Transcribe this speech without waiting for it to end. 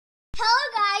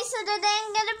today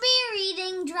I'm going to be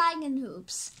reading Dragon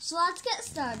Hoops. So let's get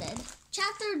started.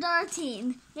 Chapter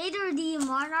 13, Mater D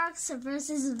Monarchs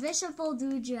versus Bishop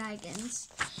Do Dragons.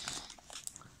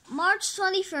 March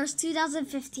 21st,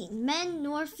 2015, Men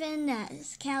Northern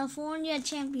California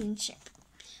Championship.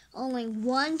 Only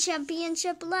one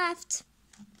championship left.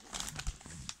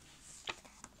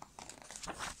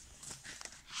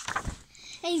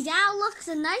 Hey, that looks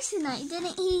nice tonight,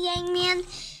 didn't he, young man?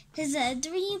 His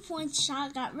 3-point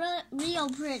shot got real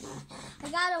pretty. I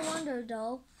gotta wonder,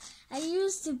 though. I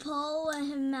used to pull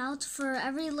him out for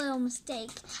every little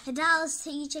mistake. I thought I was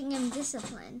teaching him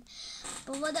discipline.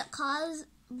 But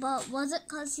was it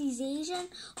 'cause he's Asian?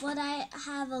 Would I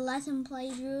have let him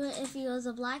play through it if he was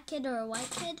a black kid or a white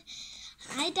kid?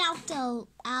 I doubt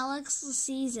Alex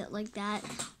sees it like that.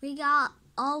 We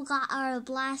all got our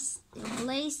blazes,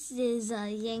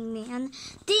 young man.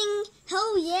 Ding!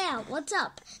 Oh yeah, what's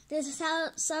up? The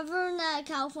Southern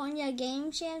California Game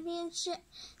Championship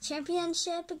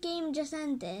game just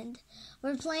ended.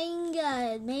 We're playing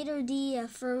Mater D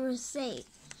for state.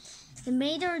 The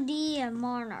Mater D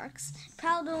Monarchs,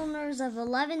 proud owners of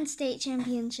 11 state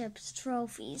championships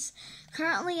trophies,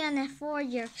 currently on a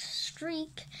 4-year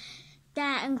streak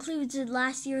that includes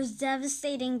last year's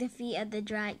devastating defeat of the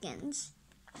Dragons.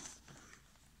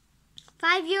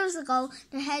 5 years ago,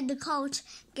 the head coach,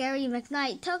 Gary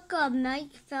McKnight, took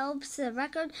Mike Phelps'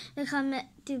 record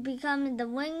to become the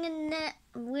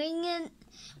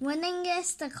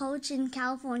winningest coach in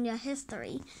California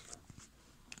history.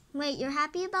 Wait, you're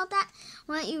happy about that?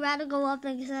 Wouldn't you rather go up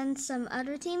against some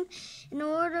other team? In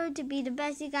order to be the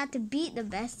best, you got to beat the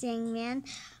best, young man.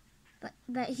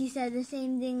 But he said the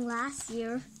same thing last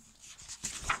year.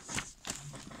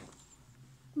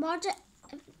 March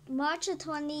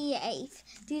 28th,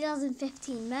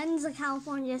 2015, Men's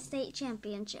California State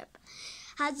Championship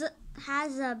has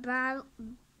a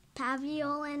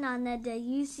pavilion on the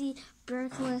UC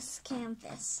Berkeley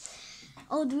campus.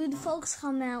 Old dude folks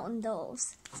come out in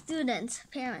those. Students,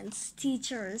 parents,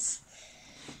 teachers.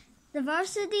 The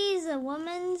varsity's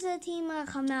women's team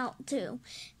come out too.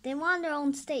 They won their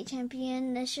own state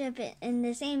championship in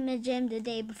the same gym the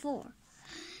day before.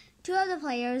 Two other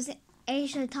players,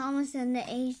 Aisha Thomas and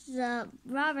Aisha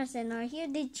Robertson, are here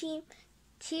to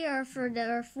cheer for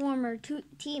their former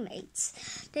teammates.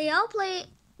 They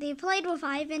played with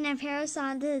Ivan and Paris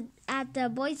at the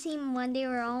boys team when they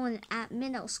were all at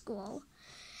middle school.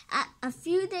 A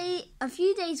few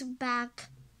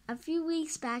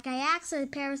weeks back, I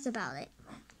asked Paris about it.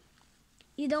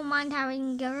 You don't mind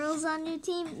having girls on your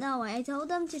team? No, I told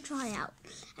them to try out.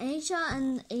 Aisha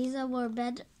and Aza were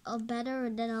better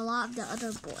than a lot of the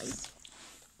other boys.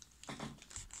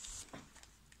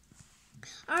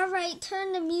 Alright,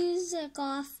 turn the music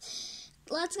off.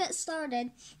 Let's get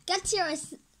started. Get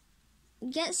serious.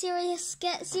 Get serious.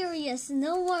 Get serious.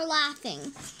 No more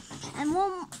laughing. And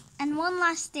one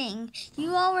last thing.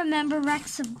 You all remember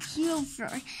Rex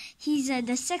Pulver. He's the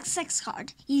 6'6"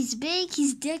 card. He's big,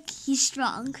 he's thick, he's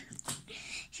strong.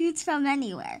 Shoots from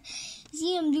anywhere.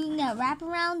 See him doing that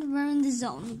wraparound, we're in the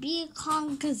zone. Be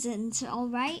cognizant,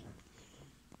 alright?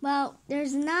 Well,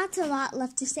 there's not a lot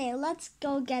left to say. Let's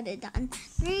go get it done.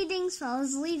 3 things,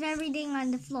 fellas. Leave everything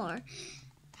on the floor.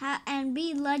 And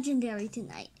be legendary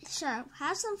tonight. Sure,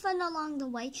 have some fun along the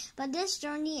way, but this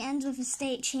journey ends with a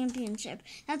state championship.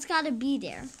 That's gotta be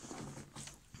there.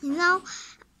 You know,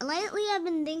 lately I've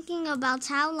been thinking about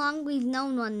how long we've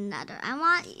known one another. I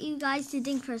want you guys to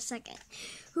think for a second.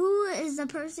 Who is the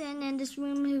person in this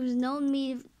room you've known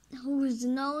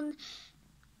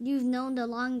the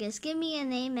longest? Give me a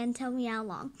name and tell me how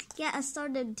long. Get us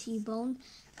started, T-Bone.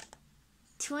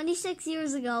 26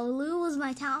 years ago, Lou was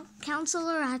my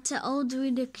counselor at the Old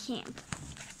Druid Camp.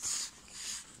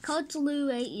 Coach Lou,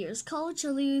 8 years. Coach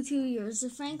Lou, 2 years.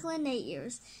 Franklin, 8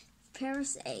 years.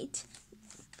 Paris, 8.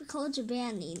 Coach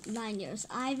Banny, 9 years.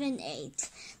 Ivan, 8.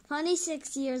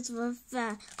 26 years with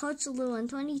Coach Lou and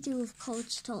 22 with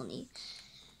Coach Tony.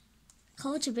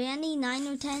 Coach Banny, 9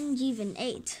 or 10. Jeevan,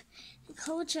 8.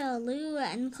 Coach Lou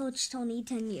and Coach Tony,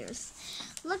 10 years.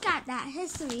 Look at that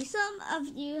history. Some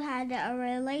of you had a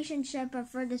relationship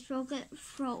for this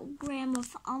program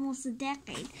of almost a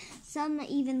decade, some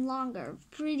even longer.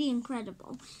 Pretty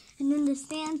incredible. And in the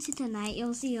stands tonight,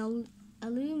 you'll see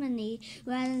alumni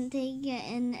who hadn't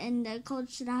taken in the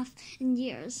coach staff in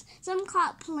years. Some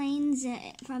caught planes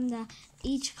from the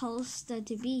each coast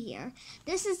to be here.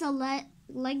 This is a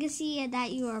legacy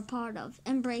that you are a part of.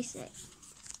 Embrace it.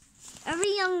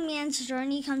 Every young man's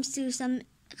journey comes to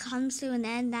comes to an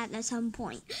end at some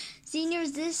point.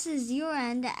 Seniors, this is your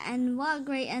end, and what a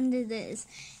great end it is.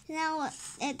 Now,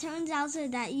 it turns out so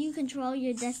that you control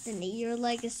your destiny, your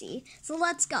legacy. So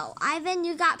let's go. Ivan,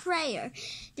 you got prayer.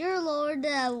 Dear Lord,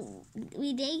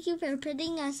 we thank you for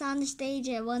putting us on the stage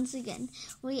once again.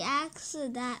 We ask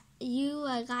that you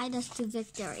guide us to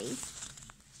victory.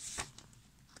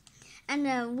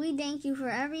 And we thank you for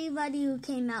everybody who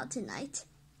came out tonight.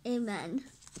 Amen.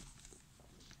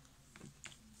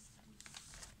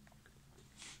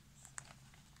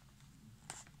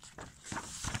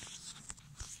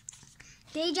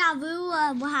 Deja Vu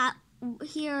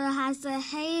here has the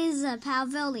Hayes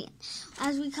Pavilion.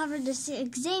 As we covered the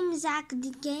same exact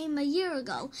game a year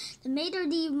ago, the Mater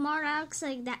D Monarchs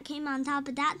that came on top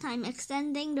at that time,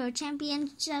 extending their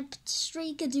championship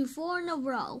streak to 4 in a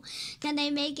row. Can they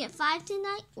make it 5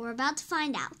 tonight? We're about to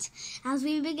find out. As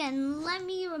we begin, let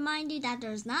me remind you that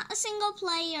there's not a single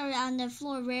player on the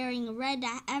floor wearing red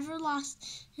that ever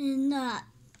lost in a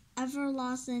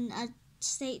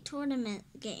state tournament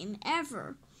game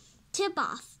ever. Tip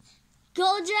off.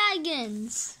 Go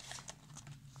Dragons!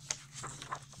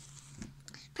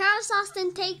 Paris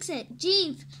Austin takes it.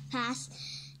 Jeeve. Pass.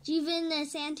 Jeeve in the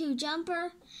Santu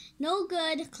jumper. No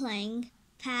good. Clang.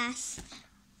 Pass.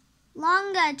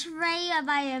 Longa tray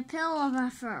by a pillow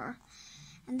fur.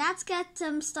 And that's get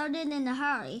them started in a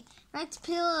hurry. Rex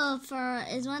Pillow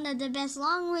is one of the best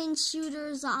long-range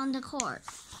shooters on the court.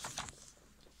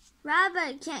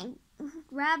 Rabbit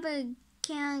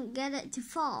can't get it to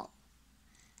fall.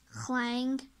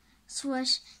 Clang,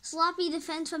 swish, sloppy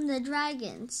defense from the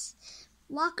Dragons.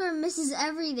 Walker misses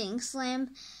everything.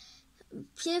 Slam,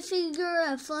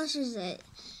 Figure flushes it.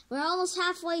 We're almost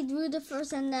halfway through the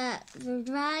first, and the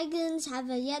Dragons have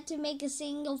yet to make a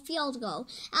single field goal.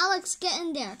 Alex, get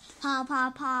in there.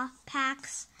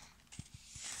 Packs.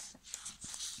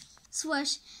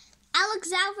 Swish.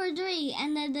 Alex out for 3,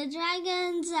 and the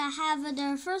Dragons have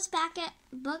their first basket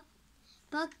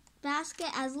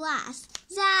as last.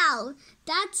 Zal!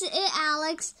 That's it,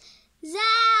 Alex.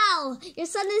 Zal! Your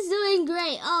son is doing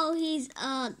great. Oh, he's,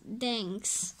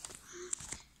 thanks.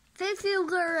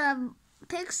 Figure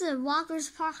picks Walker's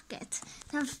pocket.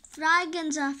 The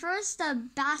Dragons' first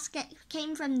basket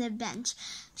came from the bench.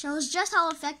 Shows just how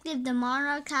effective the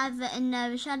Monarchs have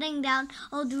in shutting down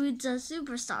Old Wood's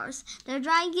superstars. The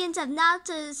Dragons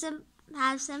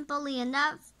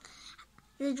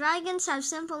have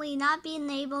simply not been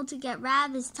able to get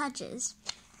Rav's touches.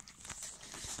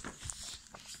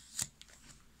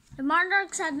 The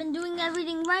Monarchs have been doing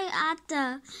everything right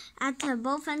at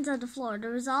both ends of the floor. The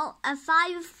result, a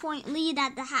 5-point lead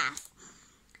at the half.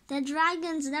 The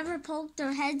Dragons never poked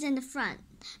their heads in the front,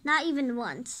 not even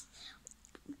once.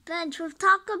 Bench, we've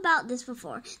talked about this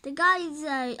before. The guys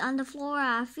on the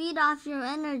floor feed off your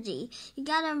energy. You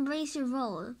gotta embrace your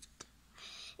role.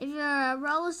 If your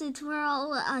role is to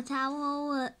twirl a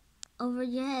towel over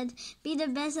your head, be the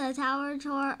best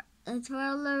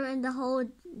twirler in the whole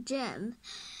gym.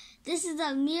 This is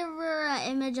a mirror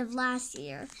image of last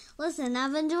year. Listen,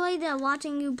 I've enjoyed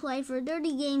watching you play for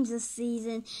 30 games this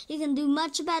season. You can do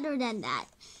much better than that.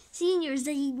 Seniors,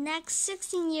 the next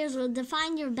 16 years will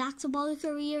define your basketball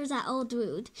careers at Old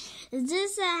Wood. Is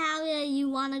this how you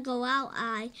want to go out?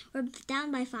 We're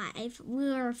down by 5.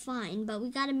 We're fine, but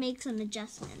we got to make some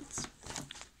adjustments.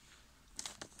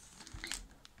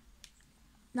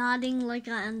 Nodding like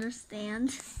I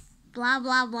understand. Blah,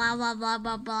 blah, blah, blah, blah,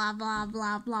 blah, blah, blah,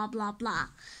 blah, blah, blah, blah.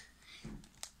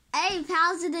 Hey,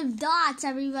 positive dots,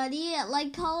 everybody.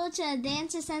 Like Coach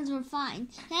Dancer says, we're fine.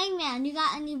 Hangman, you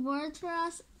got any words for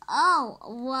us? Oh,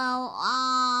 well,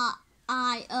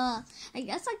 I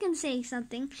guess I can say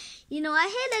something. You know, I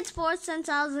hated sports since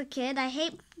I was a kid. I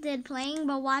hated playing,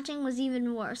 but watching was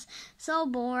even worse. So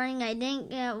boring. I didn't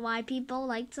get why people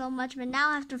liked so much, but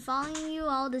now after following you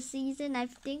all the season, I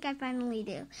think I finally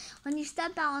do. When you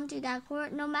step out onto that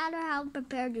court, no matter how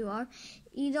prepared you are,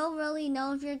 you don't really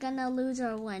know if you're gonna lose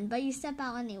or win, but you step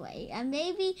out anyway. And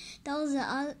maybe those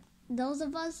of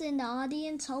us in the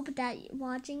audience hope that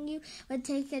watching you would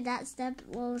take that step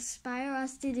will inspire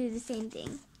us to do the same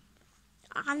thing.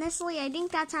 Honestly, I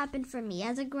think that's happened for me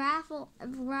as a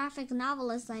graphic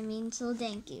novelist, so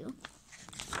thank you.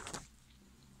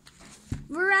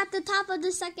 We're at the top of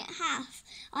the second half.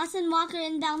 Austin Walker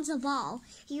inbounds the ball.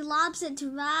 He lobs it to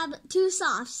Rob, too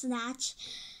soft, snatch.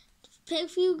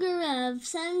 Figure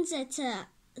sends it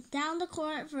down the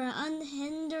court for an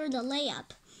unhindered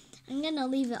layup. I'm going to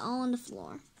leave it all on the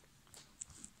floor.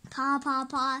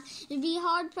 It'd be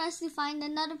hard-pressed to find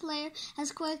another player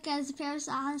as quick as Paris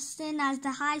Austin as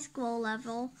the high school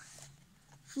level.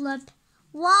 Flip.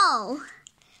 Whoa!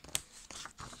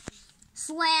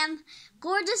 Slam.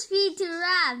 Gorgeous feed to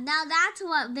Rab. Now that's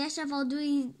what Bishop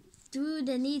Druid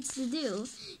needs to do.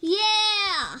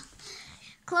 Yeah!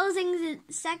 Closing the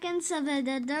seconds of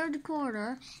the third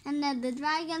quarter, and the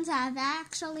Dragons have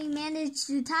actually managed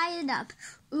to tie it up.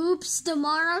 Oops, the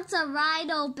Monarchs are wide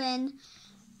open.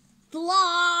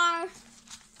 Blar!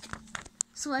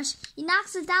 Swish. He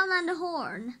knocks it down on the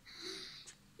horn.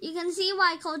 You can see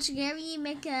why Coach Gary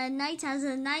McKnight has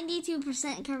a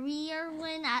 92% career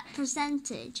win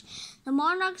percentage. The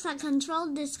Monarchs have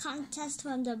controlled this contest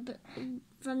from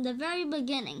the very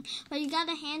beginning, but you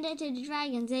gotta hand it to the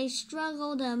Dragons. They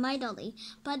struggled mightily,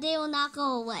 but they will not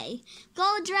go away.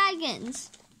 Go Dragons!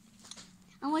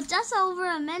 And with just over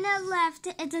a minute left,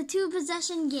 it's a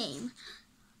 2-possession game.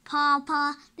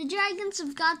 Papa, the Dragons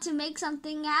have got to make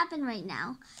something happen right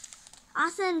now.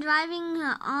 Austin driving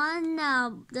on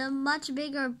the much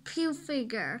bigger Pew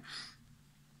figure.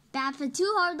 Bat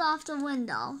too hard off the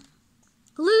window.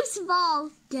 Loose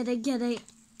ball. Get it.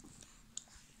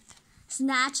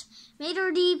 Snatch.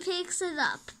 Mater D picks it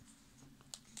up.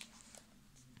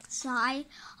 Sigh.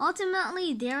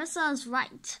 Ultimately, Darissa is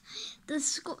right.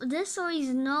 This story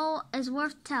is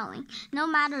worth telling, no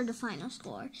matter the final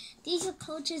score. These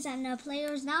coaches and the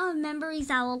players now have memories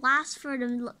that will last for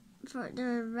the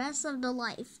rest of their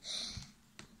life.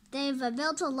 They've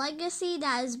built a legacy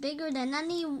that is bigger than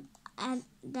any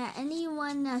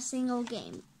one single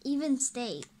game, even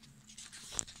state.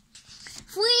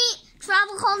 Fleet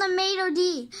travel call to Mater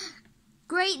D.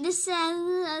 Great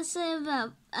decisive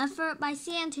effort by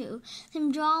Santu.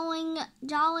 Him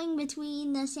drawing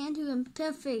between the Santu and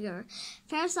Piff figure.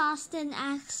 Ferris Austin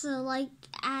acts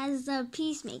as the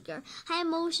peacemaker. High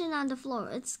emotion on the floor.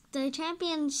 It's the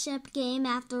championship game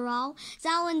after all.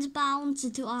 Zalwin's bounce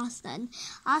to Austin.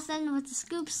 Austin with the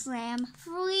scoop slam.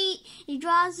 Free. He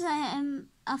draws him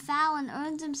a foul and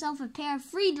earns himself a pair of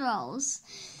free throws.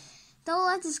 Don't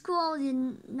let this cool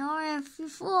you nor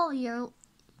fool you.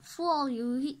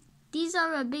 These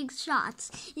are big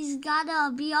shots. He's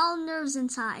gotta be all nerves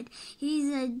inside.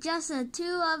 He's just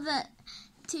two of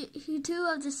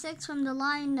the 6 from the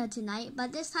line tonight,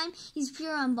 but this time he's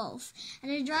pure on both.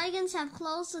 And the Dragons have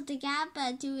closed the gap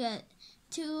to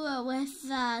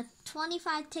with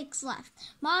 25 ticks left.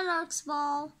 Monarchs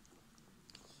ball.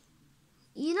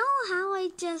 You know how I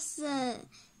just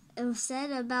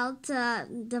said about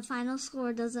the final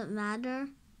score doesn't matter?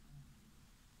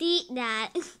 Beat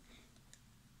that.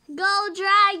 Go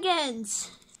Dragons!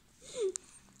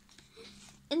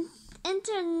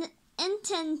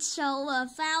 Intentional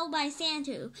foul by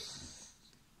Santu.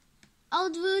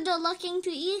 Oldwood are looking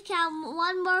to eke out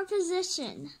one more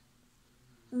position.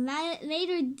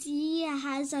 Mater D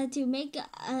has to make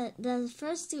the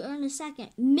first to earn a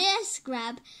second. Miss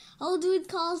grab. Oldwood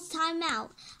calls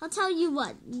timeout. I'll tell you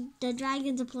what the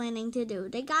Dragons are planning to do.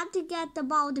 They got to get the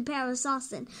ball to Paris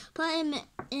Austin. Put him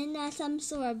in some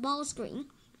sort of ball screen.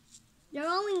 Their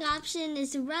only option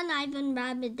is to run Ivan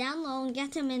Rabbit down low and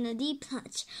get him in a deep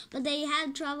touch, but they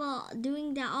had trouble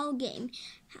doing that all game.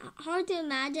 Hard to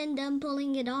imagine them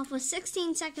pulling it off with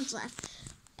 16 seconds left.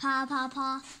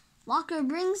 Pa. Walker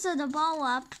brings the ball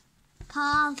up.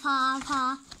 Pa.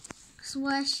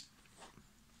 Swish.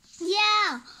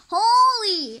 Yeah!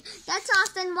 Holy! That's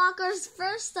Austin Walker's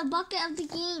first bucket of the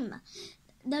game.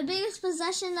 The biggest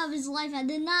possession of his life. I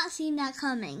did not see that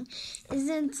coming.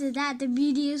 Isn't that the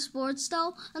beauty of sports,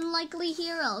 though? Unlikely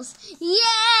heroes.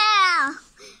 Yeah!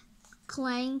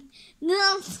 Clang.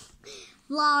 No.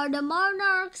 The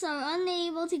Monarchs are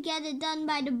unable to get it done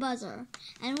by the buzzer.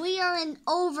 And we are in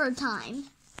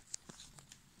overtime.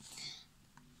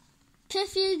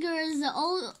 Piffiger's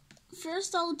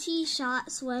first OT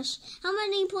shot. Swish. How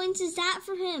many points is that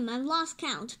for him? I've lost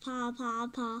count.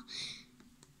 Pa.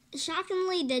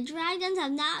 Shockingly, the Dragons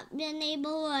have not been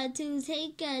able to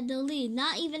take the lead,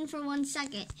 not even for 1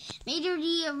 second. Mater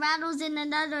D rattles in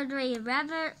another three.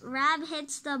 Rab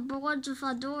hits the boards with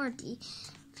authority.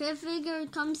 Figure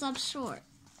comes up short.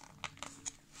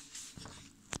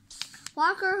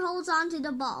 Walker holds on to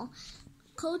the ball.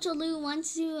 Coach Lou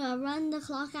wants to run the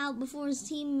clock out before his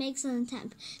team makes an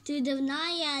attempt to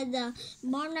deny the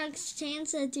Monarchs'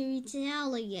 chance to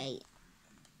retaliate.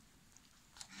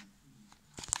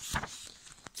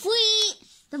 Sweet!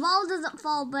 The ball doesn't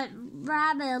fall, but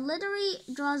Rabbit literally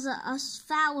draws a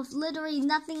foul with literally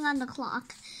nothing on the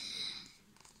clock.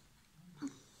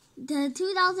 The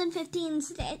 2015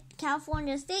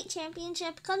 California State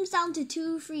Championship comes down to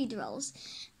 2 free throws.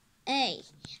 Hey,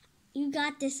 you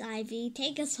got this, Ivy.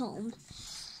 Take us home.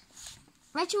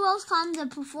 Rituals calm the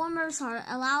performer's heart,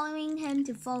 allowing him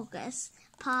to focus.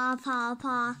 Pa.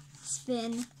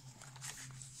 Spin.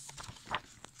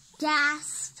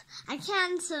 Gasp. I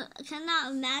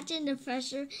cannot imagine the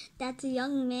pressure that the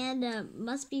young man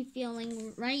must be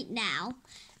feeling right now.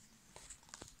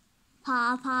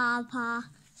 Pa, pa, pa,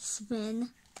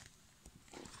 spin.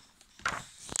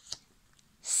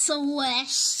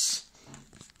 Swish.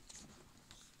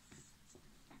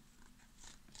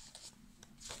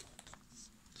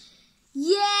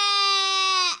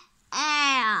 Yeah!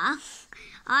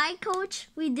 Alright, Coach,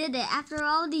 we did it. After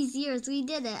all these years, we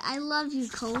did it. I love you,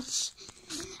 Coach.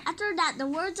 After that, the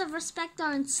words of respect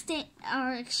are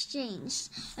exchanged.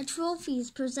 A trophy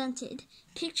is presented.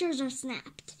 Pictures are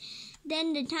snapped.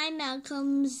 Then the timeout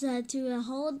comes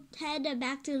to head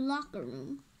back to the locker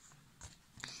room.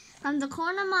 From the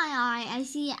corner of my eye, I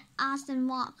see Austin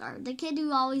Walker, the kid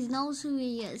who always knows who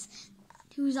he is,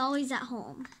 who's always at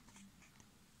home.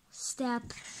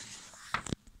 Step.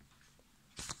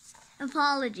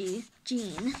 Apology,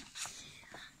 Gene.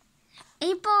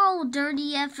 April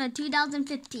 30th,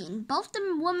 2015. Both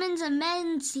the women's and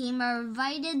men's team are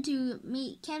invited to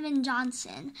meet Kevin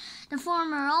Johnson, the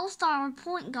former All-Star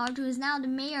point guard who is now the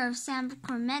mayor of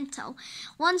Sacramento.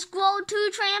 Once grown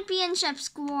 2 championship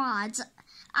squads.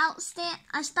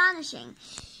 Astonishing.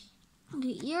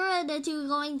 You're the 2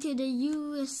 going to the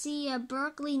USC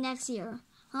Berkeley next year.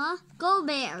 Huh? Go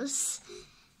Bears!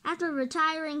 After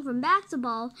retiring from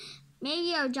basketball,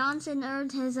 Mayor Johnson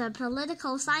earned his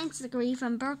political science degree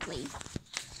from Berkeley.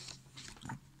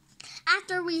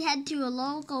 After we head to a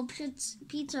local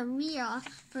pizzeria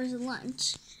for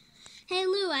lunch. Hey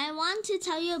Lou, I want to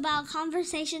tell you about a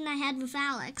conversation I had with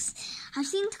Alex. I've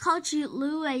seen Coach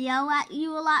Lou yell at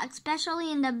you a lot,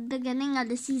 especially in the beginning of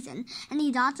the season.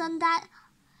 Any thoughts on that?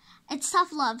 It's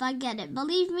tough love, I get it.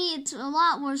 Believe me, it's a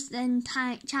lot worse than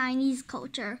Chinese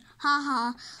culture.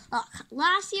 Haha. Look,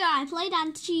 last year I played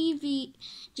on JV,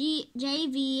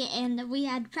 and we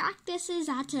had practices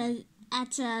at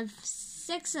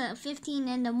 6:15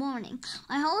 in the morning.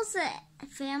 My whole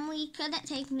family couldn't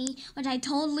take me, which I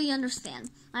totally understand.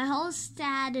 My host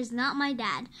dad is not my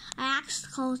dad. I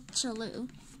asked Coach Lou.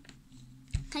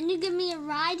 Can you give me a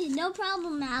ride? No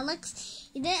problem, Alex.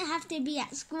 He didn't have to be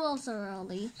at school so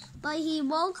early, but he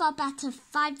woke up at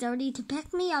 5:30 to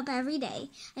pick me up every day.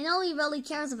 I know he really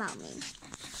cares about me.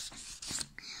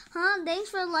 Huh? Thanks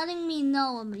for letting me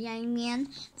know, young man.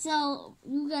 So,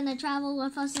 you gonna travel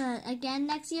with us again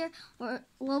next year? Or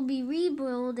we'll be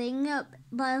rebuilding,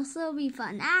 but it'll still be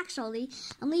fun. Actually,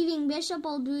 I'm leaving Bishop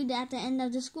Old Dude at the end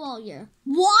of the school year.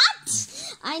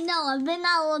 What? I know, I've been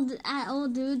at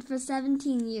Old Dude for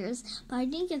 17 years, but I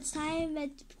think it's time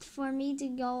for me to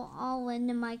go all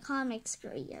into my comics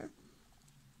career.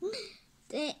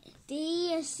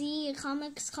 DC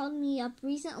Comics called me up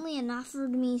recently and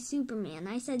offered me Superman.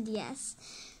 I said yes.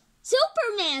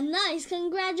 Superman! Nice!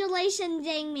 Congratulations,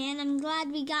 young man. I'm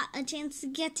glad we got a chance to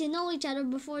get to know each other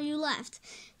before you left.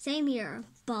 Same here,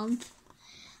 bump.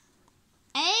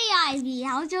 Hey, Ivy,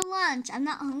 how's your lunch? I'm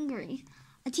not hungry.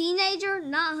 A teenager?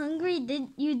 Not hungry?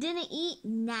 You didn't eat?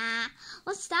 Nah.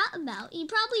 What's that about? He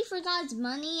probably forgot his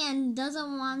money and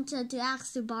doesn't want to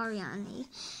ask to borrow any.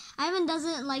 Ivan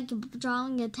doesn't like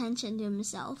drawing attention to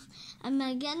himself. I'm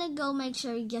gonna go make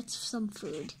sure he gets some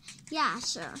food. Yeah,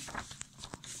 sure.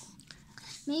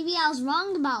 Maybe I was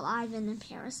wrong about Ivan and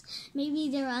Paris. Maybe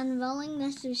their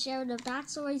unwillingness to share their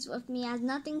backstories with me has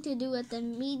nothing to do with the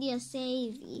media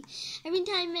savvy. Every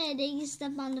time they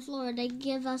step on the floor, they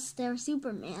give us their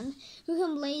Superman. Who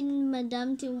can blame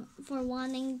them for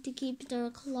wanting to keep their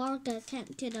Clark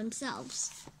Kent to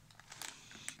themselves?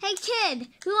 Hey kid,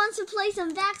 who wants to play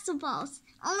some basketballs?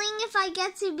 Only if I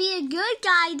get to be a good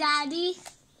guy, Daddy.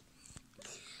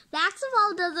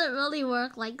 Basketball doesn't really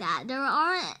work like that. There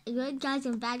aren't good guys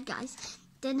and bad guys.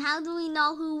 Then how do we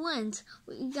know who wins?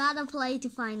 We gotta play to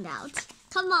find out.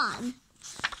 Come on.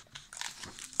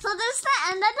 So this is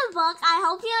the end of the book. I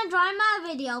hope you enjoyed my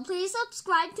video. Please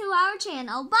subscribe to our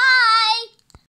channel. Bye!